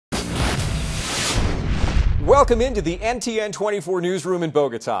Welcome into the NTN 24 newsroom in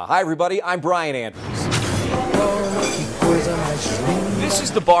Bogota. Hi, everybody. I'm Brian Andrews. This is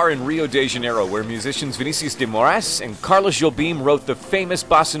the bar in Rio de Janeiro where musicians Vinicius de Moraes and Carlos Jobim wrote the famous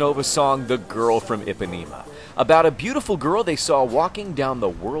bossa nova song, The Girl from Ipanema, about a beautiful girl they saw walking down the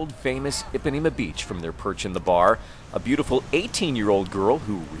world-famous Ipanema beach from their perch in the bar, a beautiful 18-year-old girl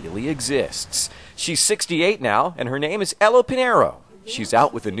who really exists. She's 68 now, and her name is Helo Pinheiro. She's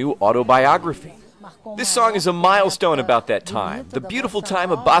out with a new autobiography. This song is a milestone about that time, the beautiful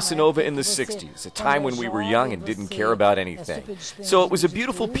time of bossa nova in the 60s, a time when we were young and didn't care about anything. So it was a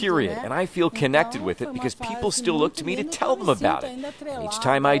beautiful period, and I feel connected with it because people still look to me to tell them about it. And each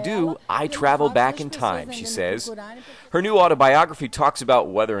time I do, I travel back in time, she says. Her new autobiography talks about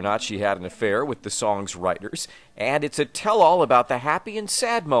whether or not she had an affair with the song's writers, and it's a tell-all about the happy and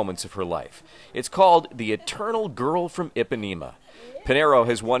sad moments of her life. It's called The Eternal Girl from Ipanema. Pinheiro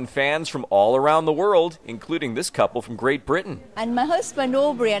has won fans from all around the world, including this couple from Great Britain. And my husband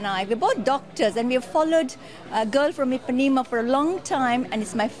Aubrey and I, we're both doctors, and we have followed a girl from Ipanema for a long time, and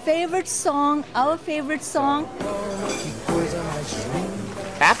it's my favorite song, our favorite song.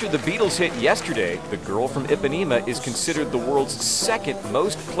 After the Beatles hit yesterday, The Girl from Ipanema is considered the world's second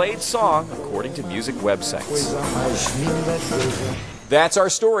most played song, according to music websites. That's our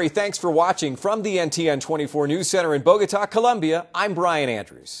story. Thanks for watching. From the NTN 24 News Center in Bogota, Colombia, I'm Brian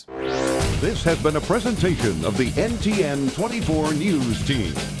Andrews. This has been a presentation of the NTN 24 News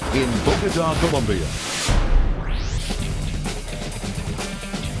Team in Bogota, Colombia.